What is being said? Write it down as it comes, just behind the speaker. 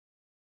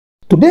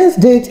Today's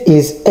date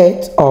is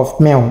 8th of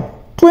May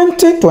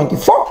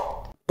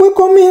 2024.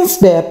 Welcoming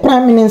the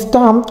Prime Minister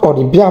of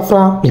the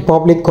Biafra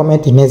Republic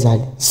Government in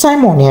exile,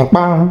 Simon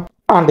Ekpa,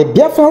 and the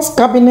Biafran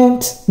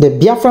cabinet, the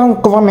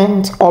Biafran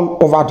government all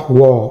over the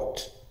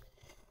world.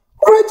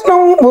 Right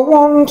now, we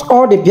want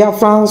all the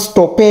Biafrans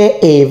to pay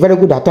a very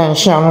good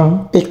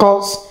attention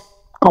because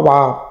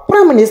our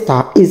Prime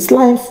Minister is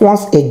live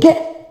once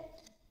again.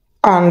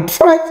 And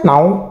right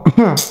now,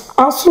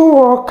 Aso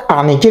Rock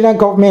and Nigerian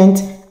government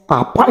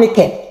are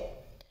panicking.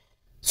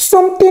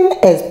 Something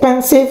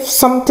expensive,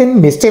 something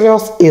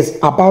mysterious is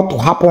about to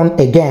happen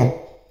again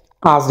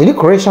as the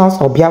decorations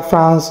of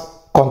Biafrans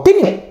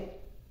continue.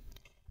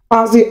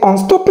 As the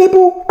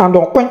unstoppable and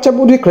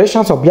unquenchable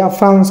decorations of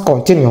Biafrans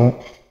continue,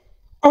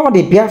 all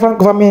the Biafran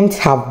government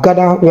have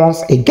gathered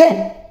once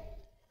again.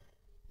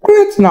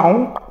 Right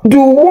now, do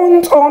you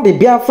want all the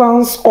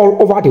Biafrans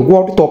all over the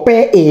world to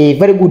pay a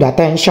very good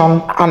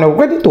attention and are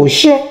ready to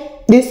share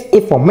these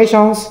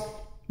informations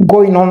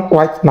going on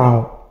right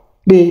now?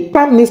 The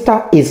Prime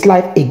Minister is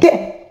live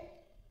again.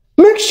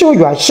 Make sure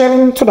you are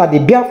sharing so that the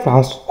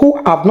Biafrans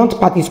who have not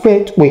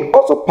participated will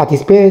also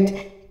participate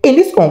in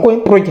this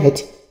ongoing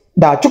project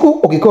that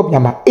Chukwu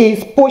Okike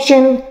is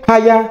pushing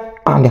higher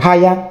and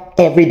higher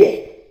every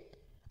day.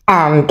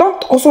 And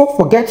don't also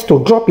forget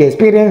to drop your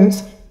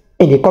experience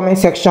in the comment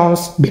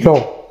sections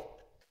below.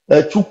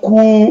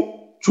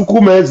 Chukwu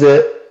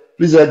Meze,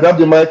 please grab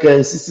the mic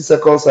in 60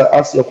 seconds and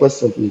ask your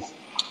question, please.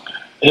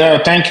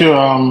 Yeah, thank you,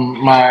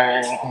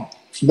 my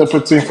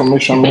Deputy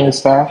Information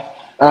Minister.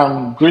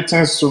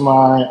 Greetings to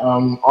my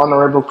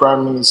Honorable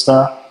Prime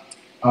Minister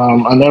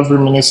and every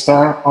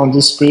minister on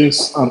this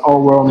space and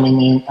all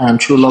well-meaning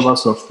and true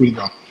lovers of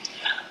freedom.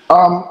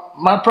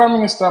 My Prime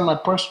Minister, my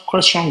first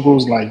question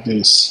goes like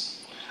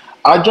this.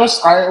 I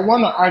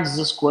want to ask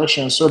this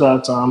question so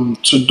that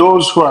to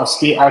those who are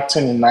still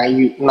acting in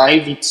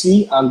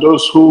naivety and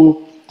those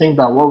who think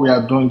that what we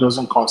are doing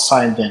doesn't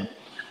concern them.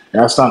 You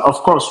understand? Of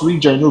course, we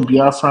genuine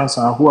Biafrans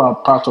and who are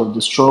part of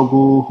the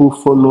struggle, who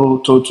follow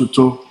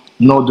toe-to-toe,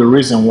 know the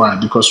reason why,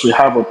 because we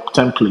have a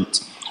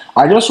template.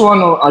 I just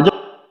want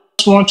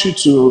you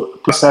to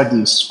answer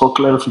this for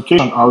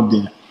clarification out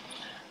there.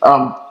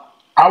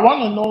 I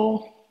want to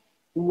know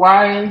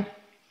why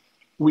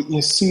you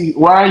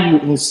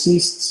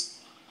insist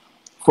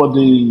for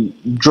the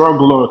drug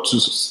law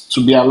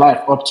to be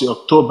alive up to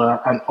October,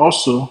 and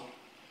also,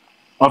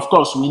 of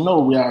course, we know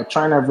we are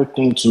trying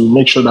everything to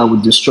make sure that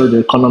we destroy the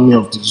economy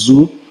of the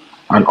zoo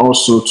and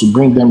also to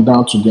bring them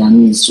down to their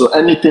knees. So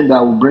anything that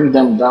will bring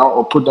them down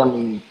or put them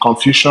in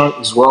confusion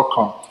is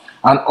welcome.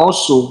 And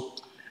also,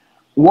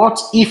 what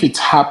if it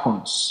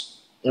happens?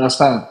 You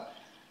understand?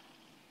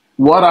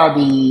 How are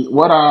we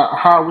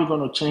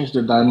going to change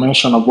the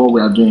dimension of what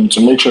we are doing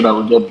to make sure that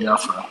we get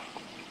Biafra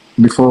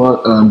before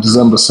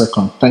December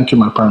 2nd? Thank you,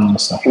 my Prime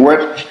Minister.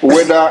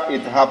 Whether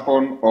it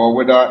happened or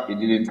whether it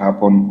didn't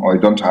happen or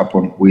it don't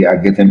happen, we are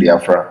getting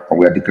Biafra and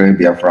we are declaring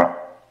Biafra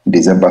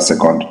December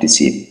 2nd this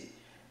year.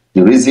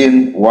 The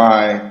reason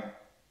why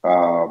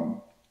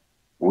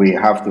we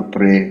have to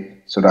pray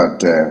so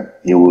that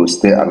he will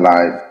stay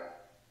alive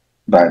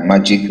by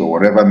magic or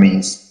whatever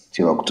means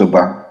till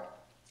October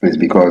is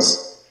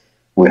because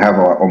we have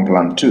our own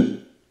plan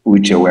too,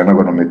 which we are not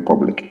going to make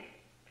public.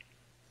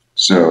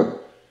 So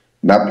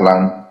that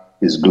plan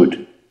is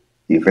good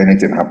if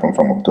anything happens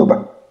from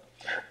October.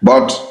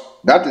 But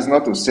that is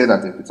not to say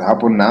that if it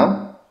happens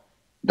now,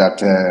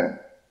 that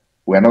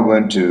we are not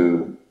going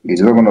to,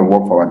 it's not going to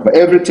work for us. But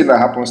everything that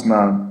happens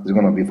now is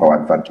going to be for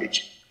our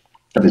advantage.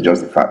 That is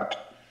just the fact.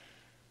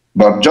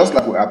 But just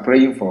like we are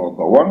praying for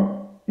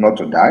Gowon not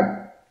to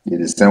die, in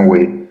the same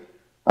way,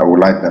 I would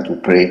like that we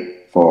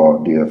pray for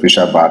the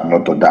official bad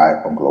not to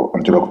die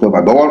until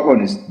October.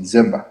 Gowon is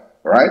December,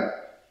 right?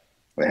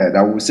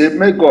 I will say,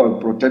 may God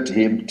protect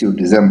him till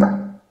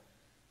December.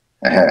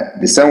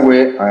 The same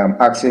way I am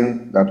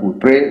asking that we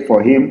pray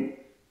for him,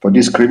 for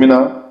this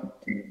criminal,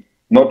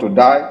 not to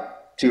die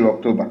till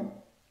October.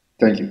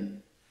 Thank you.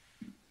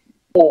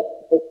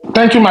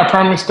 Thank you, my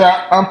Prime Minister.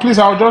 Please,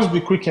 I'll just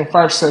be quick in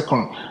 5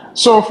 seconds.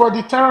 So for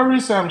the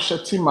terrorist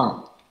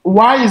Shetima,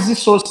 why is he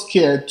so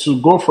scared to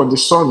go for the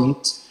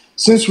summit,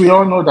 since we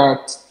all know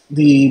that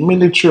the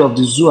military of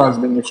the zoo has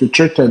been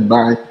infiltrated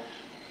by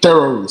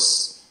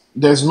terrorists?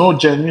 There's no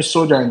genuine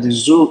soldier in the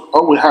zoo.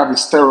 All we have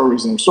is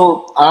terrorism.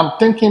 So I'm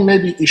thinking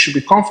maybe he should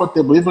be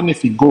comfortable, even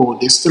if he go,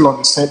 they're still on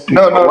the same page.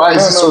 Why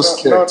is he so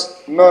scared?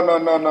 No.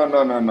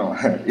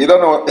 You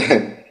don't know.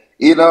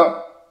 You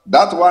know,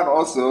 that one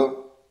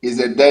also is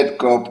a dead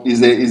cop,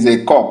 is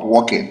a cop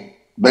walking.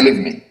 Believe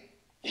me.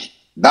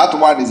 That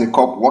one is a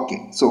cop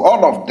walking. So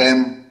all of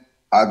them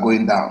are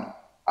going down.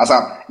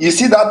 You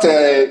see that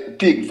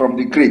pig from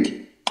the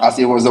creek, as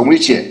he was on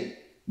wheelchair.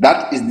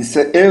 That is the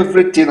same.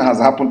 Everything has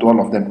happened to all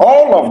of them.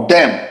 All of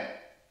them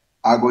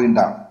are going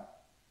down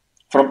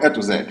from A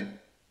to Z.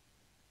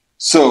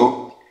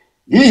 So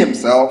he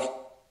himself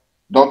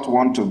don't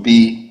want to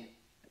be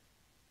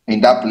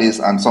in that place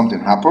and something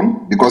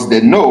happen because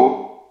they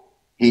know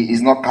he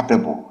is not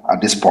capable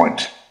at this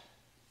point.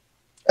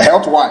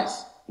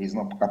 Health-wise, He's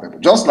not capable.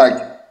 Just like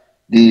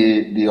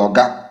the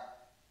Oga,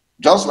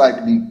 just like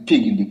the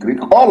pig in the creek,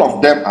 all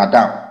of them are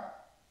down.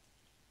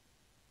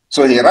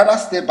 So he rather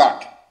stay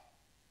back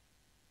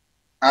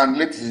and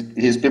let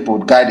his people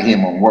guide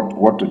him on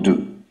what to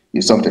do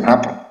if something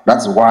happens.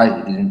 That's why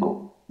he didn't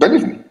go.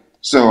 Believe me.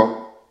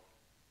 So,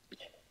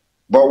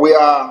 but we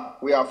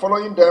are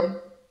following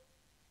them,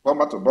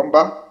 bomber to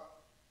bomber.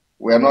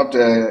 We are not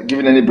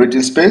giving any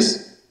breathing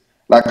space.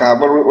 Like I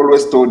have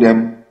always told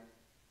them,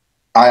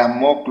 I am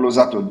more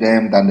closer to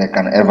them than they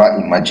can ever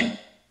imagine.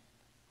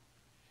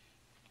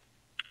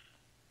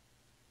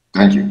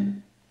 Thank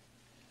you.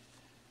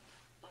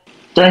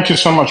 Thank you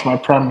so much, my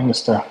Prime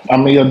Minister. I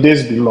may your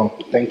days be long.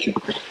 Thank you.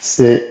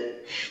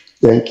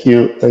 Thank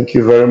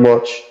you very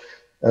much.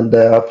 And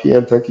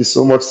PM, thank you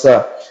so much,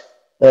 sir.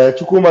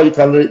 Chukwuma, you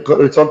can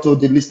return to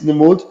the listening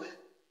mode.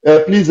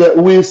 Please,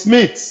 Will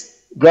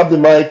Smith, grab the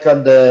mic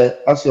and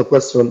ask your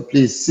question,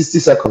 please. 60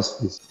 seconds,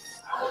 please.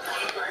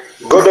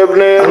 Good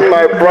evening,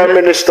 my Prime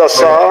Minister,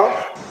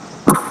 sir.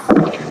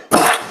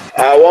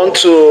 I want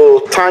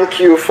to thank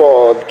you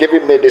for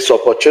giving me this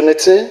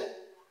opportunity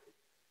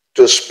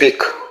to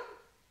speak.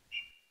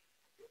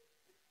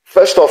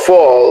 First of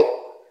all,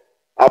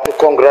 I will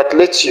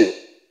congratulate you,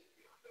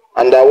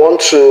 and I want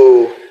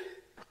to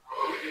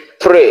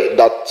pray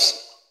that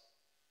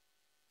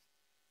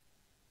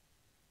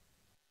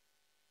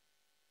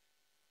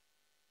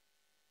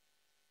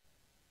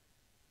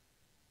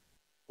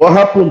What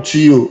happened to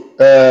you,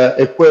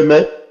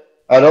 Ekpa?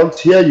 I don't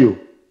hear you.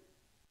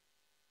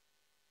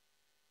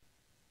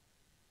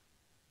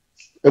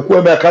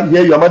 Ekpa, I can't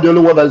hear you. Am I the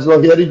only one that is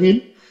not hearing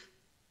him?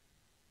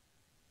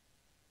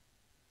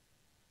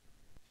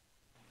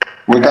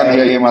 We can't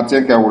hear him. I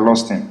think we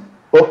lost him.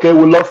 Okay,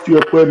 we lost you,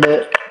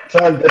 Ekpa.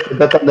 Try and get a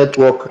better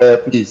network,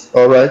 please.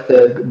 All right,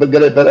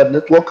 get a better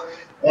network.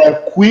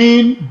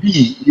 Queen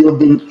B, you've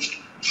been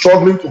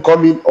struggling to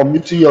come in,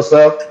 unmuting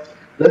yourself.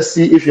 Let's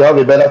see if you have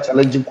a better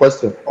challenging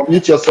question.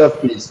 Unmute yourself,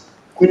 please.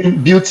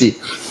 Queen Beauty.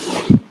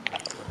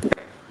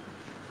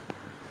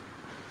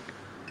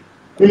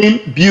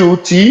 Queen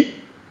Beauty.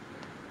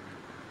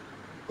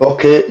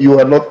 Okay, you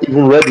are not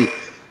even ready.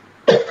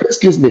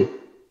 Excuse me.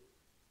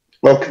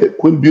 Okay,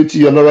 Queen Beauty,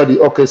 you're not ready.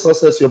 Okay,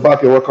 Success, you're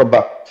back. You're welcome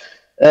back.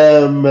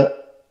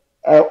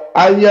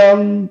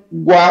 Ayangwa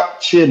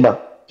Chema,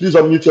 please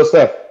unmute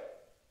yourself.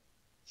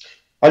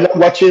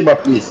 Ayangwa Chema,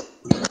 please.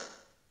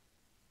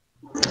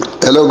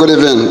 Hello, good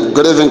evening.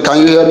 Good evening. Can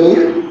you hear me?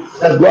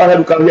 Yes, go ahead.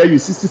 We can hear you.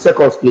 60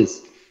 seconds,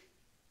 please.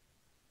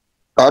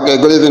 Okay,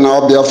 good evening,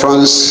 all dear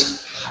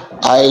friends.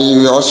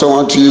 I also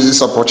want to use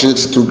this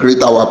opportunity to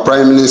greet our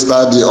Prime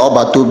Minister, the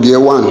Obato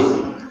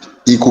Biewan.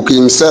 He cooked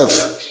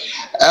himself.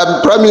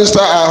 Prime Minister,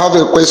 I have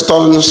a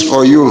question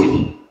for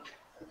you.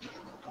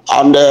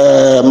 And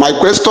my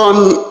question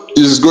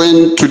is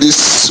going to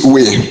this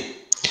way.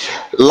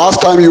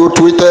 Last time you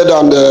tweeted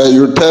and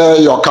you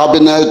tell your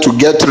cabinet to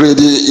get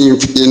ready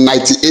in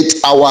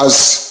 98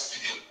 hours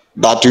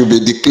that you'll be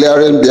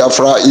declaring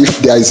Biafra if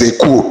there is a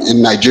coup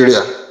in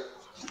Nigeria.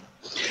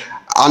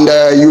 And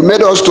you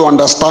made us to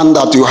understand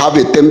that you have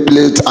a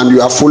template and you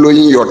are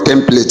following your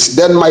template.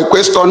 Then my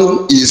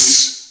question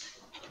is,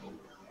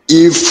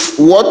 if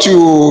what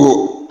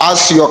you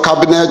ask your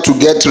cabinet to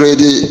get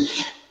ready,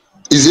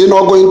 is it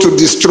not going to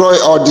destroy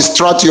or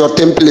distract your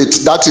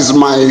template? That is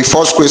my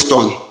first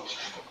question.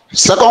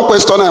 Second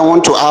question I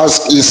want to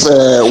ask is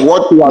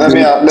what you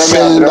have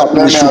saying that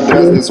we should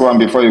address this one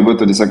before you go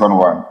to the second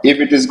one. If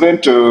it is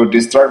going to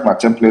distract my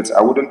templates,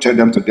 I wouldn't tell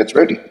them to get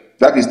ready.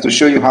 That is to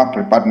show you how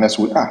preparedness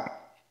we are.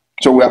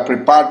 So we are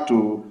prepared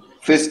to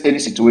face any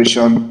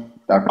situation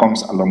that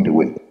comes along the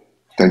way.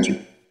 Thank you.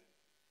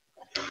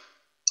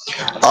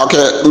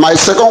 Okay, my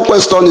second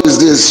question is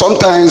this.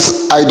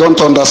 Sometimes I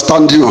don't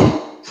understand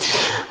you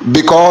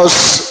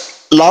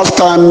because last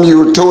time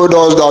you told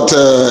us that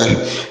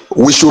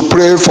we should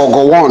pray for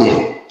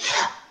Gowon,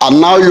 and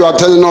now you are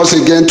telling us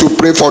again to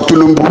pray for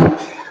Tinubu,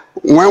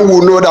 when we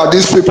know that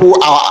these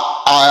people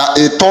are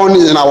a thorn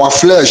in our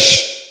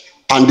flesh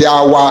and they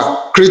are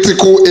our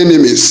critical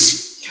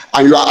enemies,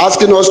 and you are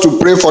asking us to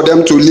pray for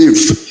them to live.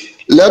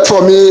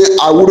 For me,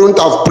 I wouldn't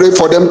have prayed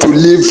for them to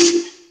live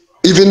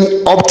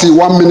even up to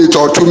 1 minute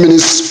or 2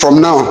 minutes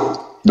from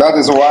now. That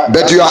is why.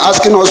 But you are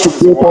asking us to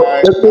pray for.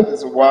 That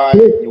is why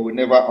you will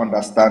never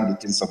understand the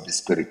things of the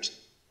spirit.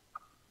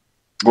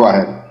 Go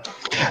ahead.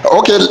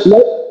 Okay,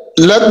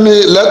 let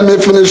me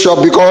finish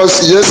up,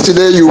 because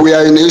yesterday you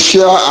were in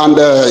Asia and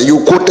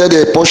you quoted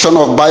a portion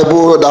of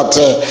Bible that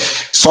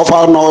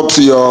suffer not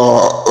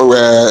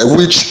your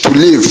wish to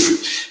live.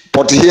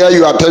 But here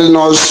you are telling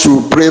us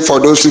to pray for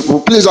those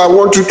people. Please, I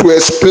want you to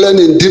explain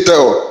in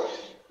detail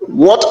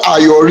what are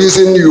your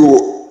reasons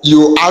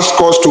you ask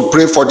us to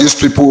pray for these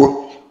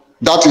people.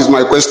 That is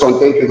my question.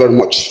 Thank you very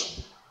much.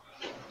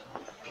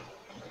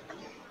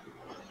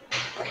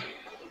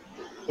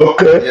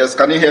 Okay. Yes,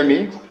 can you hear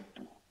me?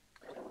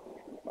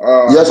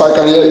 Yes, I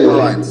can hear you. All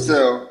right.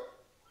 So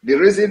the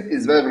reason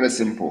is very, very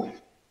simple.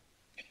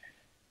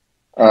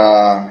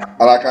 A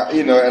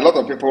lot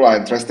of people are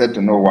interested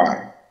to know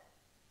why.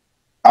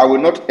 I will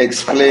not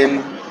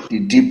explain the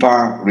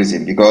deeper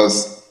reason,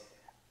 because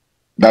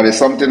that is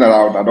something that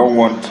I don't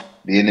want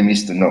the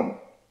enemies to know.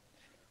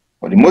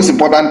 But the most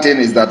important thing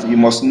is that you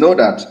must know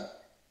that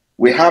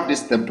we have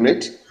this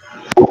template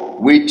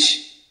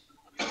which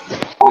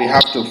we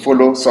have to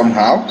follow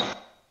somehow,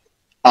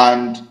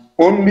 and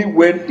only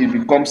when it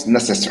becomes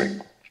necessary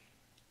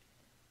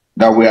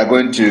that we are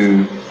going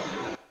to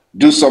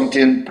do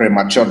something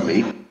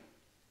prematurely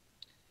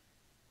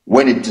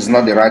when it is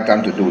not the right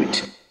time to do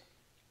it.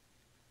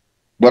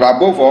 But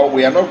above all,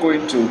 we are not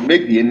going to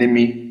make the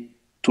enemy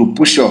to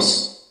push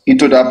us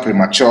into that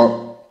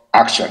premature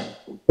action.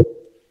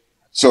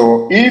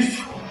 So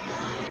if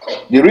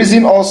the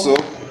reason also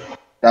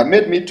that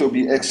made me to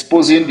be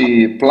exposing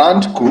the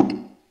planned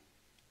coup,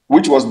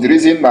 which was the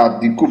reason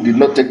that the coup did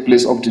not take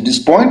place up to this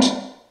point,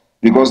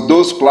 because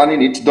those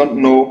planning it don't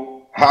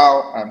know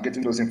how I'm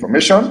getting those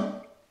information.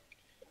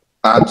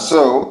 And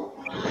so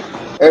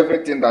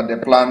everything that they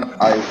plan,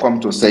 I come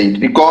to say it,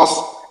 because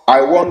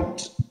I want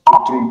to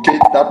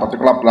truncate that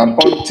particular plan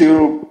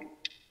until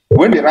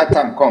when the right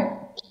time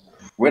comes,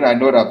 when I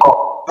know that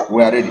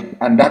we are ready,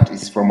 and that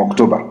is from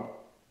October.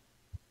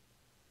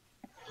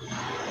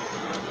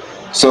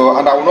 So,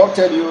 and I will not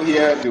tell you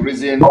here the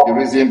reason,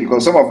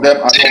 because some of them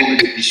are not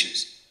really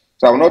issues.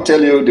 So I will not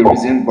tell you the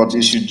reason, but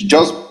you should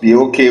just be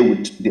okay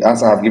with the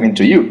answer I've given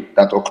to you.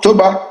 That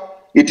October,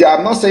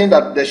 I'm not saying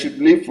that they should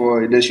leave.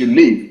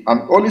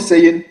 I'm only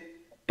saying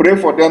pray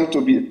for him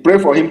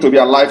to be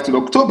alive till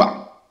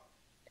October.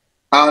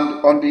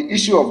 And on the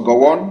issue of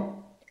Gowon,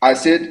 I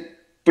said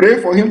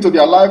pray for him to be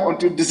alive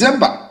until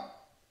December,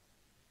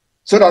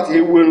 so that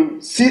he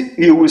will see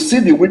the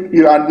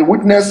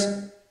witness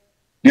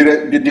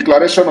the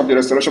declaration of the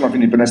restoration of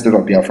independent state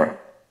of Biafra.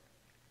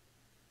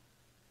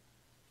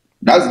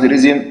 That's the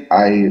reason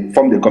I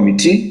formed the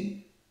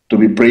committee to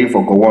be praying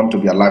for Gowon to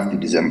be alive till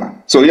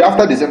December. So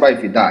after December,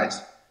 if he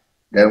dies,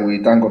 then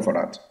we thank God for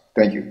that.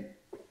 Thank you.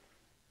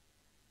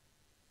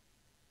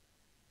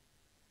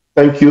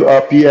 Thank you,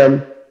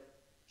 PM.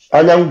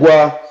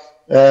 Anyangwa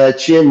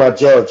Chima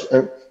George.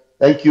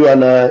 Thank you,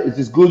 and it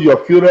is good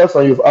you're curious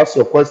and you've asked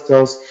your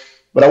questions.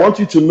 But I want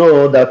you to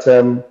know that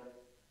and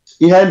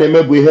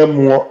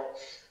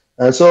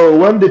so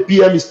when the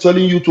PM is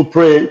telling you to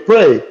pray,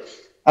 pray.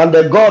 And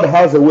then God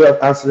has a way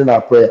of answering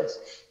our prayers.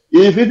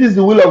 If it is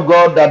the will of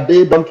God that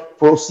they don't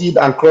proceed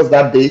and cross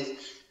that date,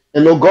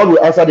 God will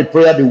answer the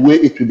prayer the way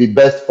it will be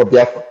best for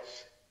Biafra.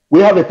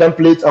 We have a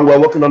template and we're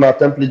working on our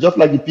template, just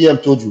like the PM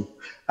told you.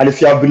 And if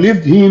you have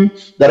believed him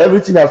that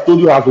everything has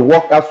told you has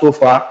worked out so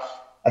far,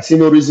 I see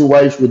no reason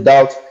why you should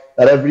doubt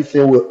that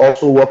everything will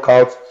also work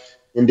out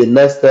in the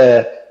next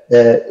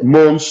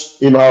months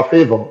in our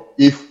favor,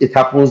 if it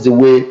happens the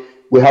way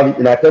we have it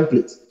in our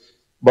template.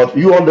 But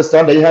you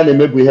understand that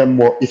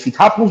if it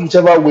happens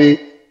whichever way,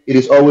 it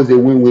is always a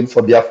win-win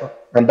for Biafra.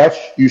 And that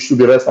you should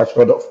be rest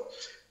assured of.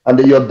 And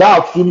your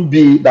doubt shouldn't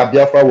be that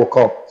Biafra will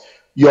come.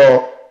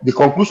 The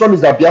conclusion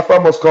is that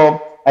Biafra must come,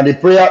 and the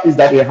prayer is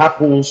that it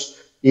happens,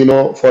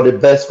 for the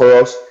best for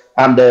us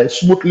and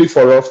smoothly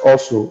for us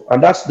also.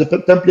 And that's the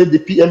template the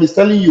PM is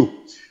telling you.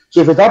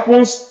 So if it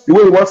happens the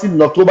way he wants it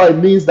in October, it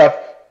means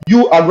that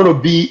you are going to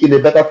be in a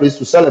better place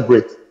to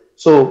celebrate.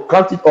 So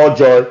count it all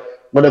joy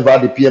whenever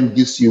the PM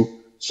gives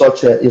you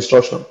such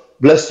instruction.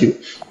 Bless you.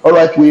 All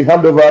right, we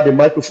hand over the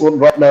microphone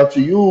right now to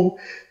you,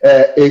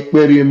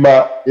 Ekpa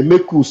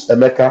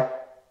Emeka.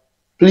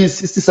 Please,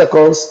 60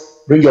 seconds,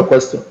 bring your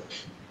question.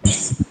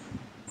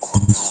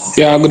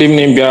 Yeah, good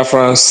evening,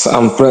 Biafrans.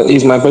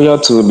 It's my pleasure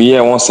to be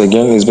here once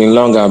again. It's been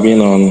long I've been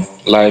on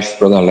live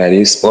program like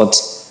this, but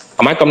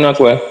am I coming out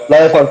well?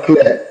 Live and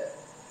clear.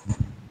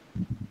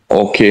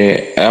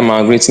 Okay,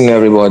 I'm greeting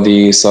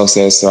everybody,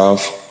 success,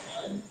 Ralph,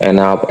 and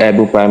our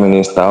able Prime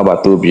Minister,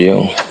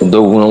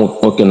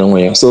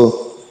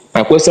 So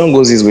my question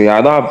goes this way.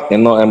 I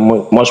don't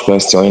have much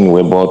question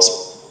anyway, but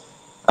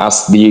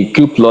as the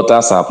coup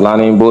plotters are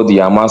planning, both the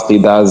Hamas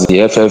leaders, the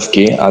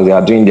FFK, as they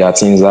are doing their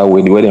things that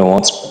way, the way they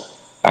want,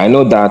 I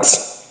know that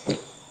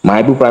my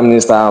able Prime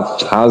Minister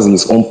has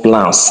his own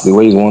plans, the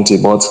way he wants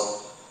it, but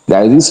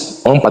there is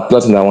this one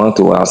particular thing I want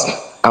to ask.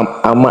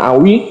 Are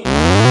we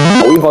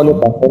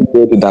 100%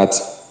 sure that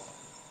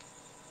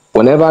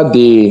whenever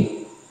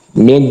they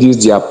make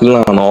this their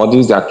plan or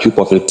this their coup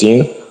of a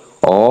thing,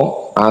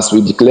 or as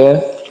we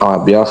declare our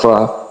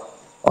Biafra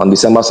on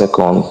December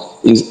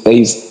 2nd,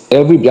 is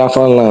every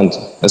Biafran land,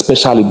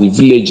 especially the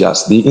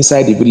villagers, the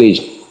inside the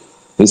village,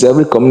 is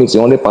every community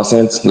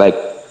 100% like,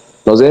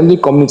 does any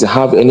community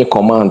have any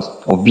command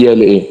of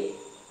BLA?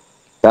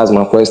 That's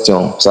my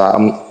question.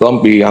 So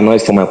don't be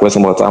annoyed for my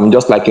question, but I'm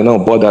just like,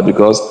 bothered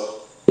because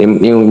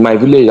in my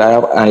village,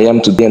 I am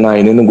today now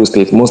in Enugu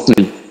State,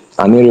 mostly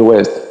Aniri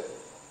West.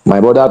 My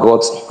brother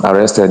got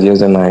arrested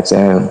yesterday night,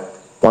 and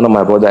one of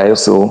my brothers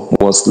also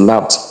was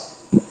slapped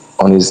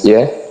on his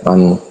ear,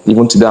 and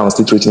even today I'm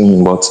still treating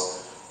him. But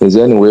is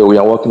there any way we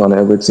are working on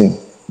everything?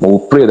 But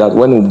we pray that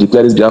when we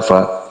declare this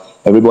Biafra,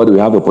 everybody will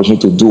have the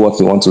opportunity to do what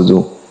they want to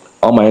do.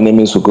 All my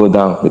enemies will go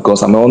down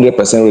because I'm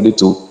 100% ready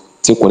to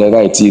take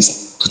whatever it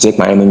is to take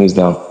my enemies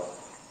down.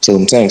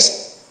 So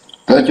thanks.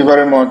 Thank you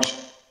very much.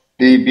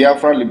 the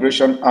Biafra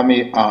Liberation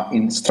Army are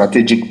in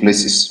strategic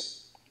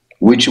places,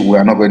 which we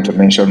are not going to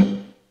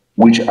mention,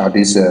 which are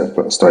these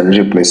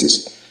strategic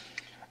places.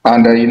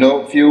 And you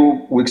know, a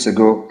few weeks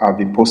ago, I've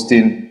been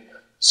posting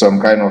some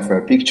kind of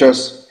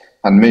pictures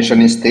and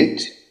mentioning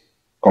state,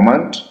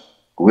 command,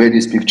 where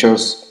these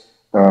pictures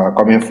are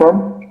coming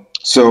from.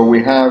 So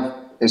we have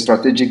a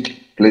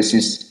strategic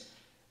places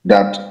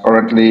that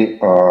currently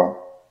are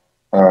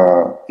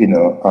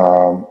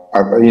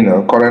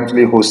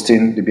currently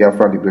hosting the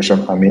Biafra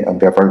Liberation Army and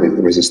Biafra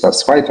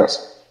Resistance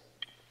Fighters.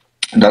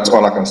 That's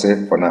all I can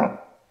say for now.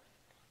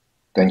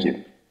 Thank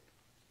you.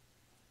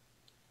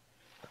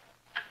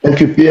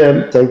 Thank you,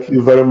 PM. Thank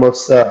you very much,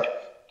 sir.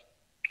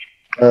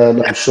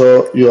 And I'm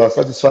sure you are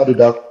satisfied with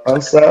that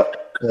answer,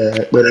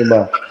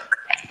 Berima.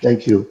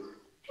 Thank you.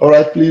 All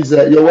right, please,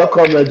 you're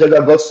welcome,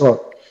 Jaja Godson.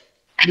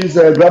 Please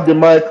grab the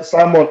mic,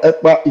 Simon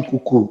Ekpa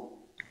Ikuku,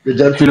 the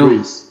gentle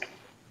breeze.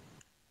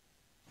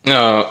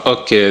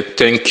 Okay,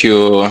 thank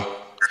you,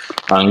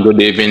 and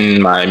good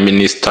evening, my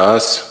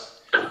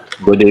ministers.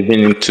 Good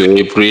evening to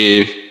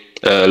every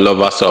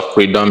lovers of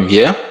freedom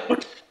here,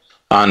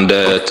 and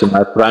to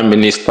my Prime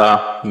Minister,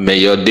 may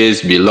your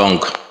days be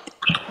long.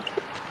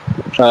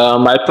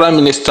 My Prime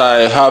Minister,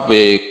 I have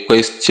a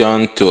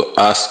question to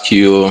ask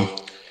you,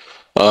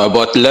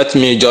 but let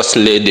me just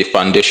lay the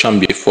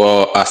foundation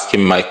before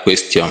asking my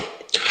question.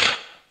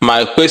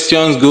 My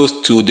question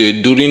goes to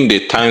during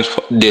the time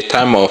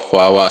of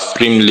our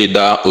stream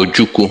leader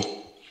Ojukwu.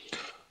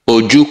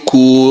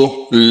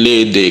 Ojukwu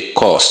laid a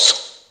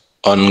course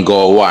on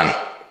Gowon,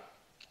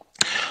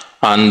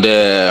 and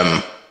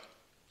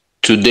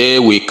today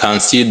we can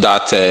see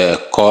that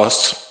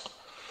course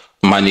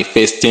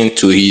manifesting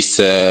to his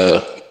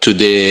to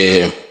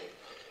the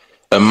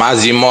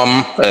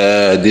maximum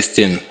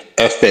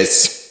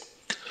FS.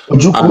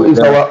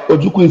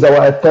 Ojukwu is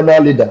our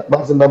external leader.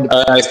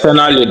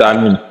 External leader, I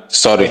mean,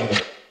 sorry.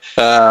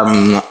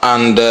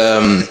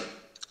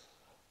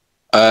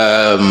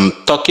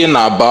 Talking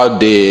about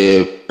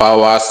the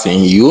powers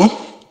in you,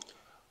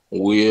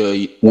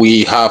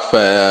 we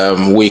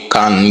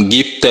can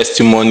give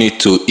testimony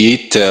to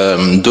it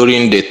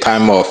during the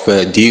time of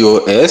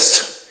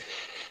DOS.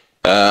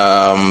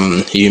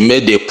 You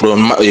made a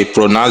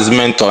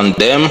pronouncement on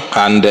them,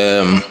 and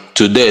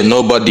today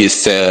nobody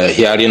is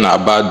hearing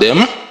about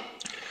them.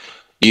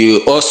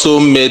 You also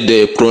made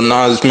a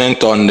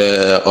pronouncement on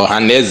the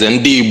Ohaneze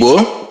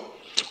Ndigbo.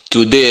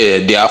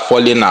 Today they are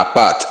falling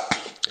apart.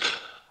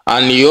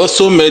 And you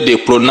also made a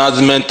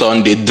pronouncement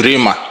on the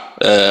dreamer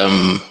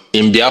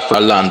in Biafra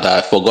land. I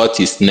forgot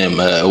his name.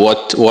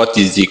 What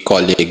is he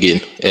called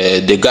again?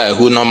 The guy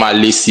who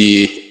normally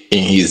see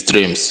in his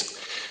dreams.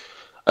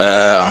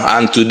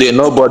 And today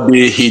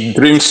he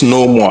dreams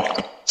no more.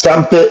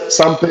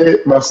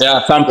 Sampe Master.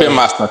 Yeah, Sampe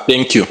Master.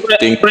 Thank you.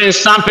 Prince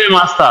Sampe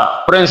Master.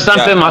 Prince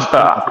Sampe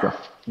Master.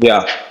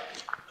 Yeah.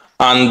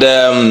 And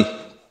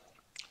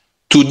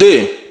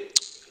today,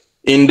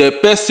 in the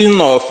person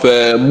of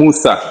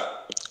Musa,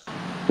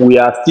 we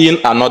are seeing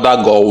another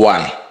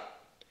Gowon.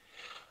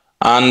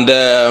 And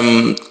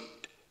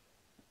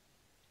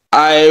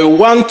I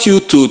want you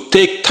to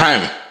take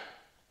time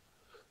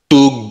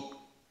to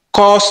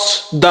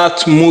curse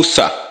that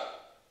Musa,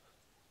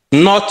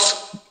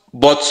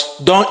 but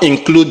don't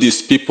include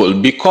these people,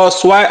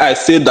 because why I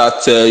say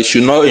that you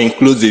should not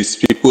include these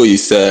people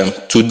is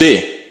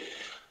today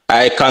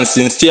I can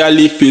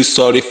sincerely feel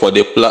sorry for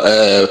the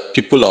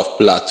people of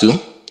Plateau.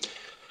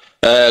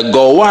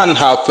 Gowon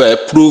have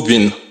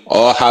proven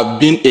or have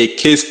been a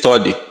case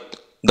study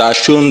that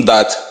shown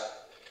that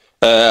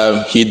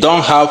he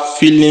don't have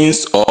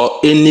feelings or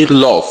any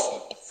love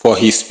for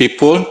his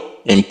people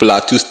in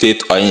Plateau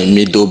State or in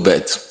Middle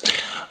Belt.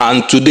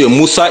 And today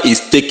Musa is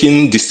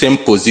taking the same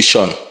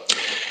position.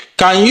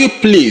 Can you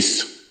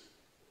please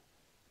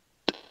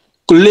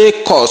lay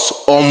curse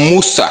on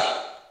Musa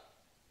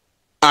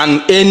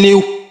and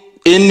any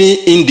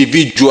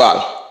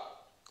individual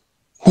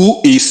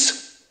who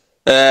is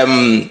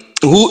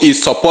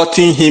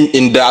supporting him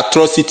in the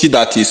atrocity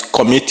that is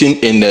committing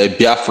in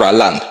Biafra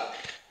land?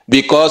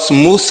 Because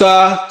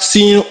Musa,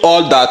 seeing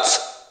all that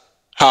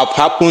have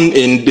happened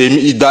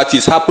that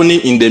is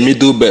happening in the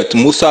Middle Belt,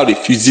 Musa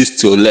refuses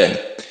to learn.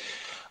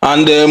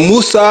 And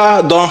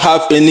Musa don't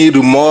have any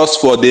remorse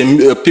for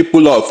the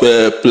people of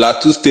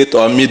Plateau State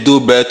or Middle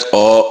Belt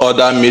or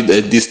other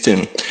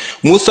distinct.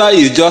 Musa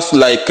is just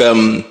like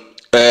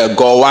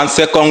Gowon,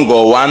 second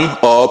Gowon,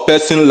 or a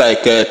person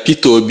like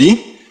Peter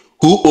Obi,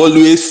 who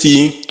always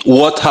see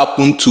what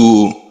happened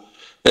to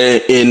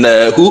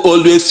who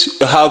always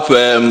have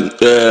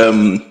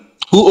who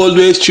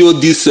always show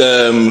this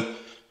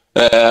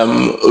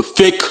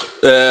fake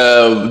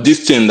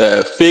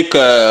fake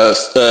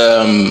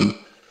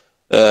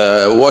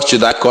what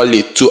should I call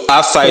it, to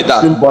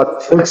outsiders,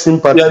 but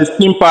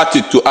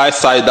sympathy to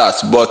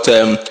outsiders, but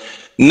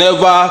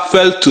never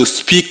felt to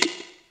speak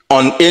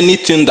on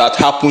anything that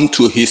happened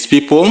to his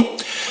people.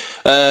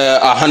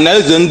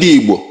 Ohaneze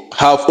Ndigbo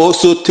have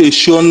also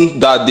shown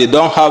that they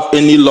don't have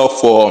any love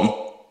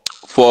for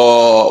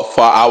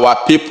our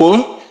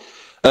people.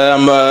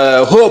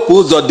 Hope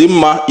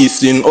Uzodinma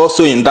is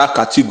also in that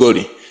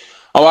category.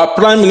 Our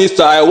Prime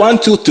Minister, I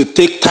want you to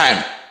take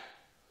time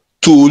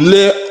to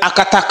lay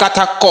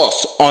akatakata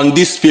course on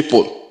these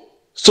people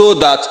so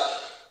that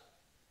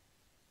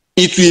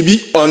it will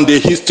be on the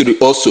history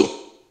also.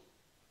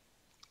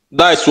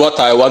 That's what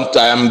I want.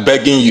 I am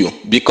begging you,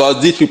 because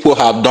these people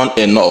have done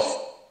enough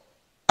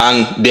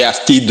and they are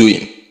still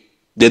doing.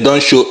 They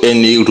don't show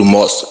any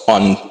remorse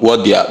on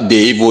what the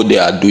evil they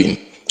are doing.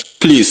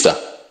 Please, sir,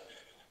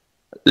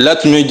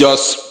 let me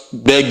just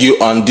beg you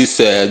on this,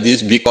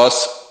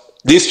 because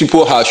these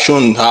people have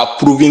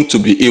proven to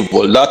be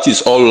evil. That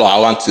is all I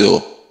want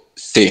to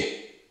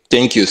say.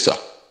 Thank you, sir.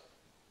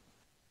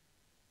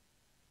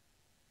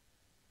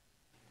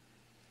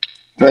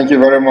 Thank you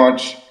very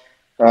much.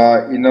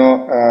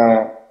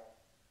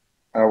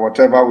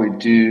 Whatever we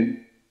do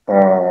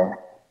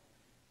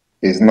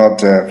is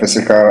not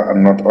physical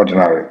and not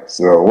ordinary.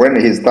 So when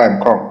his time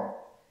comes,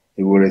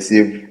 he will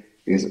receive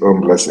his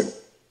own blessing.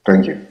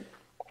 Thank you.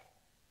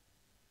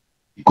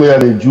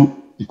 Ikoyaju,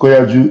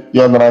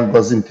 Yonara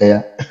Ngozi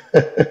Nkaya.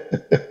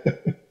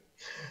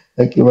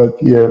 Thank you, my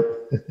PM.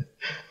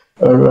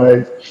 All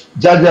right.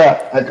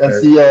 Jaja, I can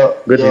see your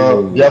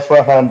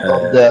Biafra hand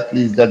up there.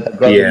 Please, Jaja,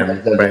 grab your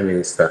mic. Prime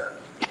Minister.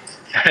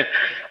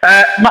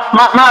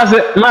 Mazaraf,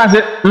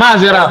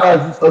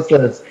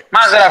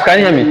 can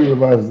you hear me?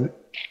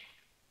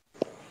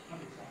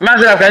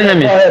 Mazaraf, can you hear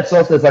me? Go ahead,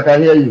 Success, I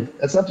can hear you.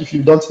 Except if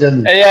you don't hear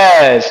me.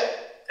 Yes.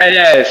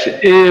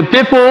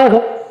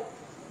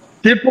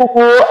 People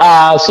who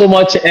are so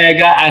much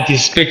eager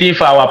anticipating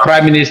for our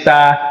Prime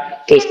Minister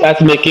to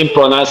start making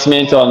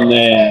pronouncements on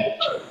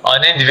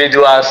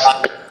individuals.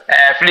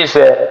 Please,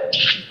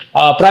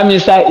 our Prime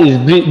Minister is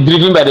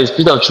driven by the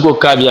spirit of Chukwu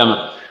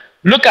Kabiama.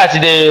 Look at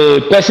the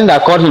person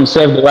that called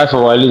himself the wife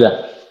of our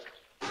leader.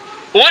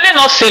 Only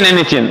not saying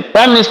anything.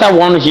 Prime Minister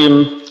warned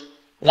him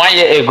 1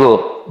 year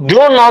ago. Do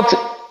not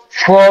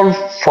fall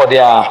for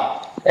their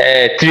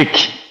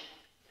trick.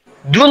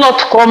 Do not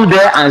come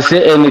there and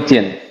say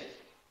anything.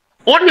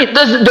 Only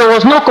there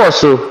was no cause,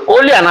 so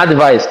only an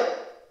advice.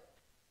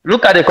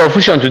 Look at the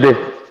confusion today.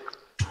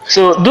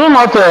 So do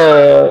not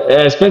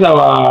expect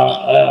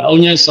our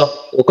onions to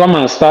come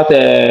and start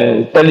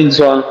telling this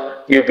one,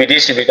 you'll be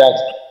this, you'll be that.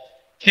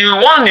 He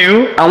will warn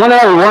you, and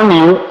whenever he warn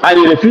you and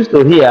you refuse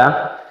to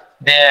hear,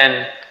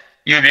 then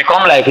you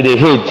become like the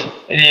head,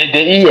 the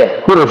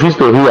ear who refuse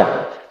to hear.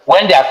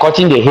 When they are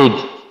cutting the head,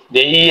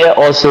 the ear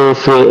also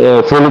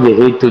follow the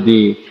head to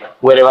the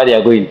wherever they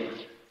are going.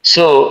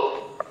 So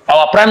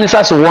our Prime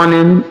Minister's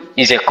warning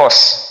is a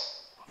curse.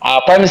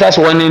 Our Prime Minister's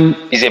warning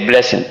is a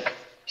blessing.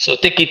 So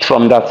take it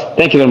from that.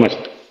 Thank you very much.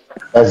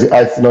 As the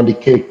icing on the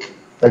cake.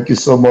 Thank you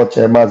so much,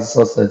 Mazi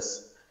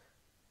Success.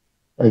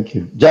 Thank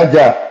you.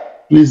 Jaja,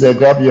 please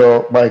grab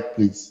your mic,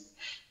 please.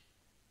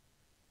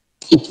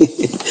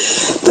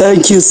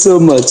 Thank you so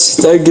much.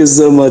 Thank you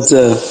so much,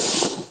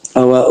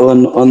 our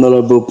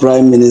Honorable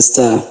Prime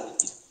Minister,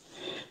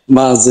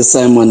 Mazi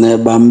Simon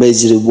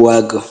Bambejiri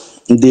Buago,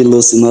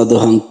 Ndilo Sinodo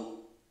Hanko.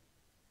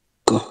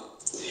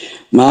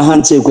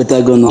 Mahanche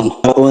Kwetagonon,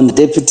 our own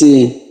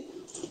Deputy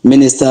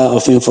Minister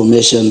of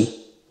Information,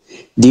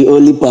 the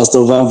only Pastor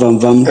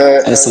Vam.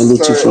 I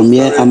salute you from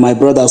here, and my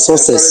brother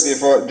Success.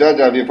 Before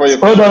you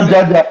hold on,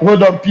 Jaja.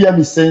 Hold on, PM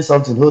is saying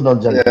something. Hold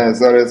on, Jaja. Yeah,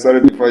 sorry.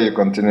 Before you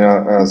continue,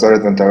 sorry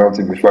to interrupt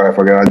you. Before I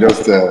forget, I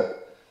just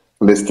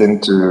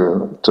listened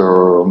to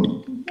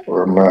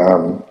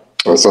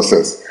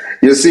Success.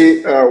 You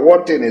see,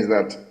 one thing is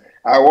that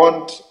I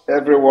want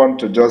everyone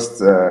to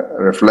just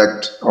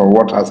reflect on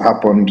what has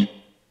happened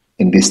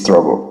in this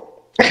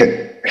struggle.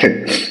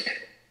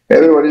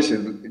 Everybody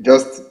should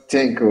just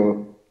think.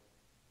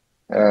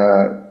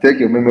 Take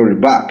your memory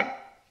back.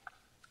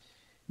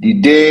 The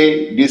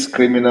day this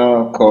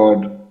criminal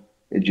called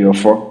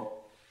Ejiofor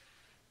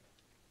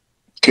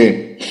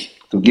came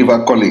to give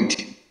a colleague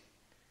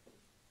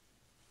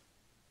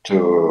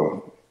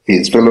to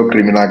his fellow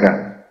criminal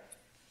gang,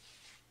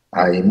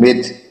 I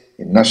made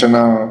a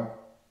national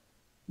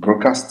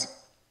broadcast,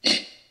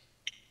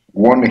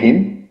 warned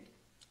him,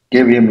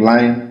 gave him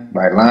line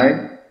by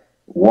line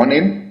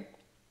warning,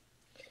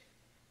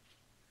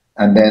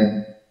 and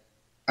then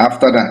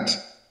after that,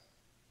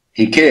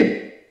 he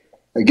came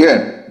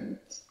again.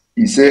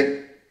 He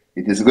said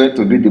it is going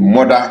to be the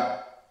murder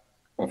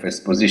of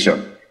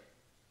exposition.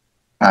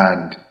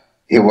 And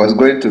he was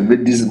going to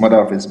make this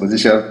murder of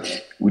exposition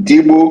with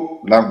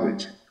Igbo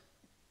language.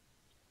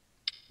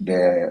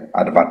 They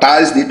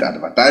advertised it.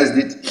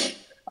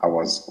 I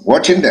was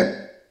watching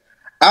them.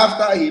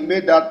 After he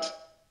made that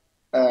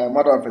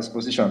murder of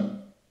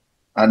exposition,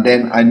 and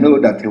then I know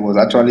that he was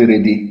actually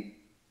ready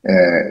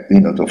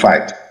to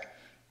fight.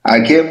 I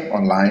came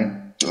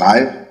online,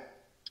 live,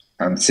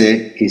 and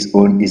say his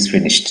own is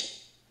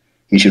finished.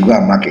 He should go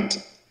and mark it.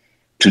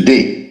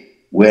 Today,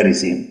 where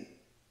is him?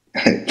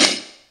 The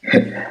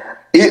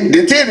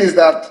thing is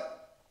that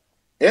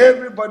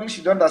everybody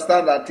should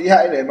understand that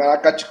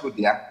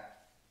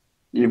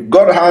if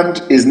God's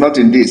hand is not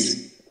in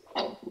this,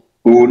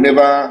 we will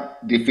never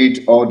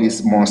defeat all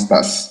these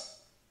monsters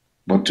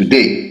But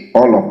today,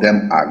 all of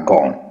them are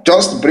gone.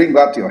 Just bring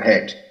out your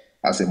head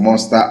as a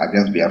monster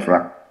against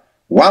Biafra.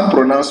 One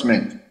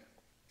pronouncement,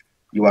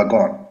 you are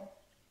gone.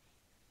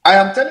 I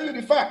am telling you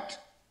the fact.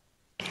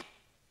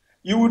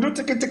 You will do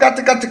tika tika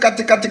tika tika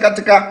tika tika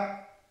tika.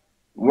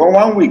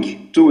 1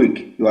 week, 2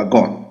 weeks, you are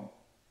gone.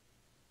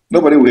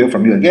 Nobody will hear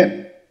from you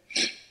again.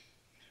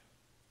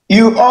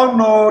 You all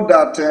know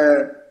that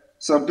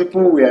some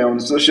people were on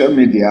social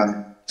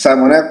media,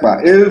 Simon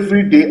Ekpa,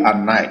 every day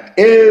and night.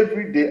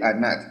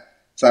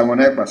 Simon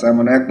Ekpa.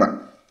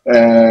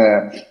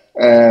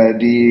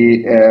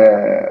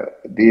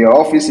 The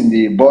office in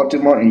the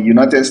Baltimore in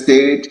United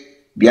States,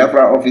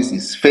 Biafra office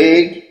is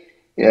fake,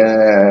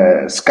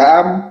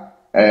 scam.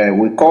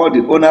 We call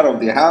the owner of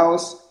the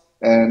house.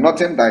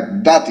 Nothing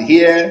like that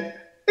here.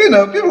 You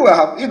know, people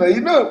have,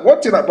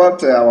 one thing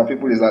about our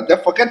people is that they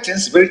forget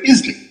things very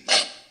easily.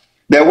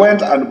 They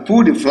went and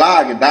pulled the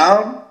flag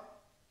down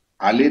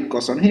and laid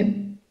curse on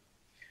him.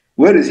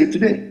 Where is he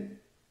today?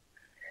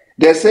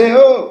 They say,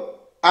 oh,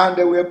 and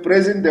they were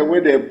praising the way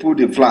they pulled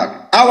the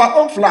flag. Our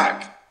own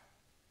flag.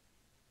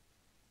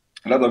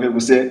 A lot of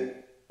people say,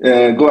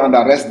 go and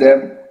arrest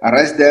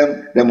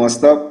them, they must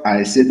stop.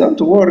 I say,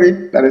 don't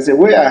worry, that is the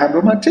way I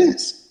handle my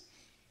things.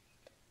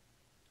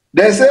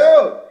 They say,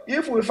 oh,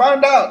 if we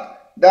find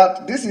out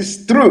that this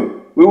is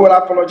true, we will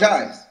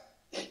apologize.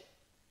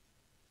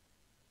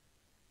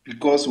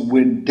 Because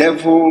when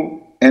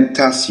devil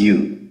enters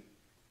you,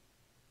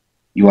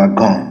 you are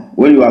gone.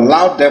 When you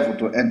allow devil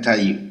to enter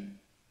you,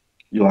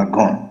 you are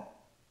gone.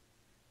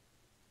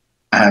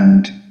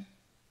 And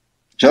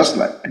just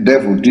like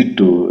God did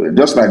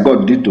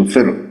to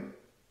Pharaoh,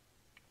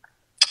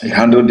 he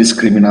handled this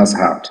criminal's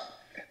heart.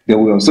 They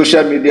were on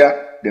social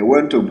media, they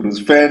went to Bruce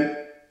Fenn.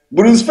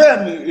 Bruce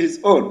Fenn is his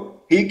own.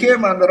 He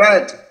came and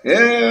write,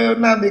 hey,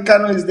 Nnamdi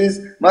Kanu is this,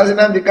 Mazi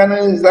Nnamdi Kanu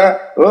is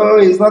that, oh,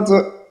 he's not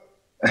so.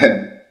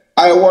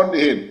 I warned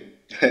him.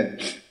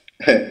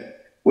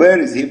 Where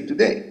is he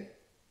today?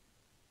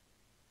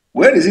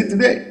 Where is he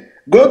today?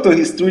 Go to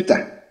his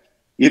Twitter.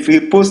 If he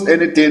posts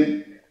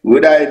anything,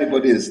 whether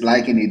anybody is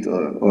liking it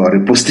or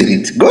reposting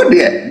it, go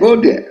there,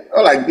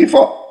 or like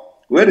before.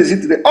 Where is he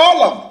today?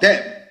 All of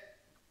them,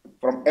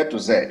 from A to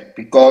Z,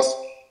 because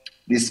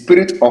the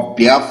spirit of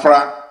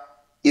Biafra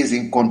is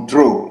in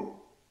control.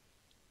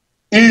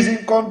 Is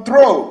in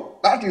control.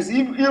 That is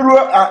Iro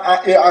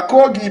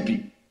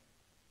Akogibi.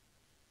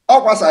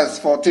 Upper size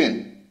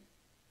 14.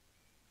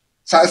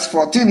 Size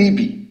 14 EB.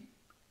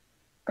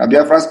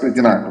 Biafra spirit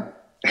in Ako.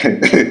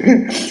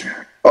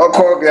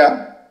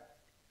 Okogya.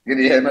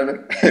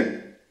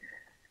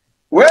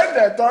 When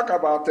they talk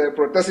about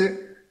protesting,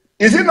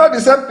 is it not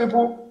the same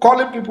people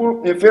calling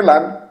people in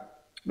Finland?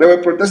 They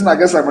were protesting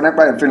against Simon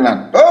Ekpa in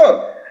Finland.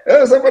 Oh,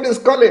 somebody is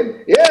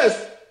calling.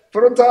 Yes,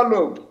 frontal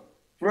lobe.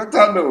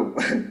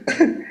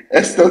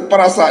 External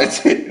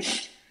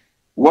parasite.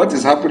 What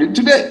is happening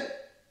today?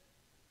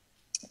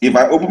 If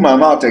I open my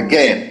mouth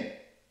again,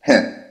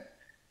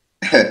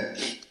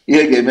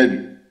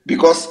 maybe,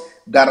 because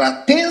there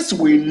are things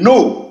we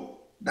know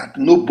that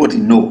nobody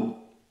knows.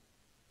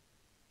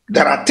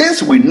 There are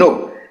things we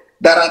know.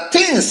 There are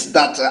things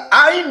that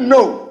I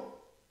know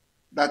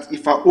that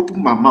if I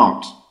open my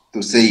mouth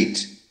to say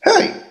it,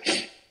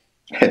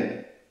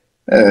 hey,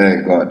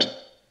 God,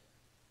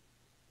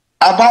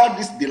 about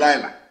this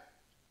Delilah,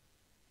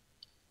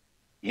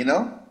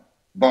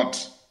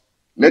 but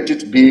let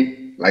it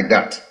be like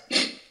that.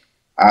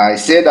 I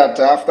say that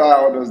after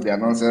all those their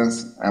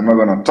nonsense, I'm not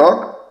going to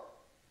talk.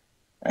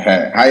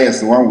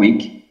 Highest 1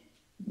 week,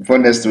 before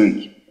next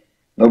week,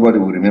 nobody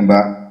will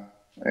remember,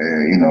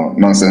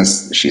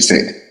 nonsense she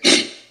said.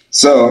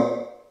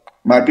 So,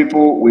 my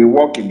people, we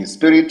walk in the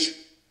spirit,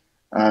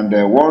 and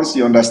once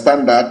you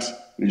understand that,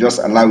 you just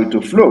allow it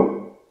to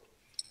flow.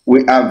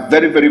 We are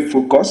very, very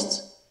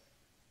focused,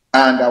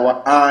 and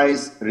our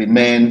eyes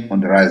remain on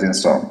the rising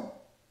sun.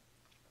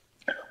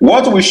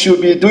 What we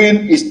should be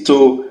doing is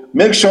to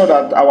make sure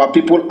that our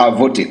people are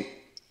voting.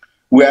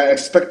 We are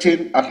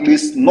expecting at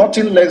least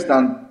nothing less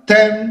than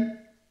 10,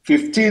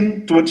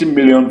 15, 20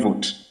 million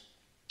votes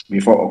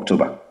before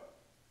October.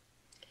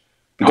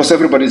 Because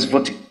everybody is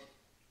voting.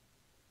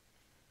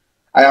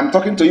 I am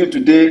talking to you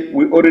today,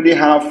 we already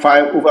have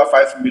over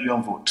 5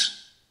 million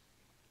votes.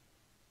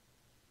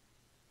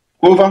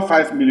 Over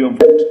 5 million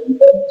votes.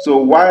 So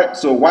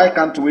why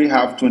can't we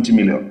have 20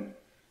 million?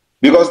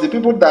 Because the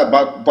people that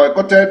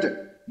boycotted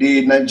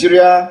the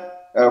Nigeria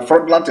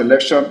fraudulent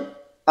election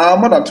are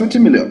more than 20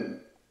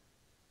 million.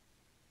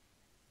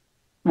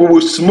 We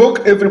will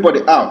smoke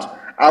everybody out.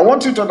 I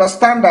want you to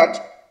understand that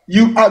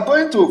you are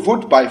going to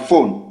vote by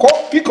phone.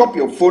 Pick up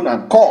your phone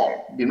and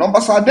call. The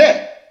numbers are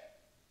there.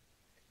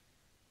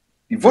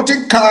 The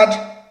voting card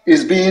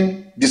is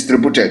being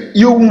distributed.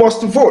 You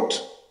must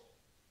vote.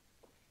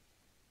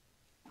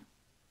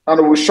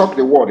 And we will shock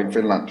the world in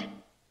Finland.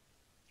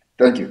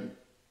 Thank you.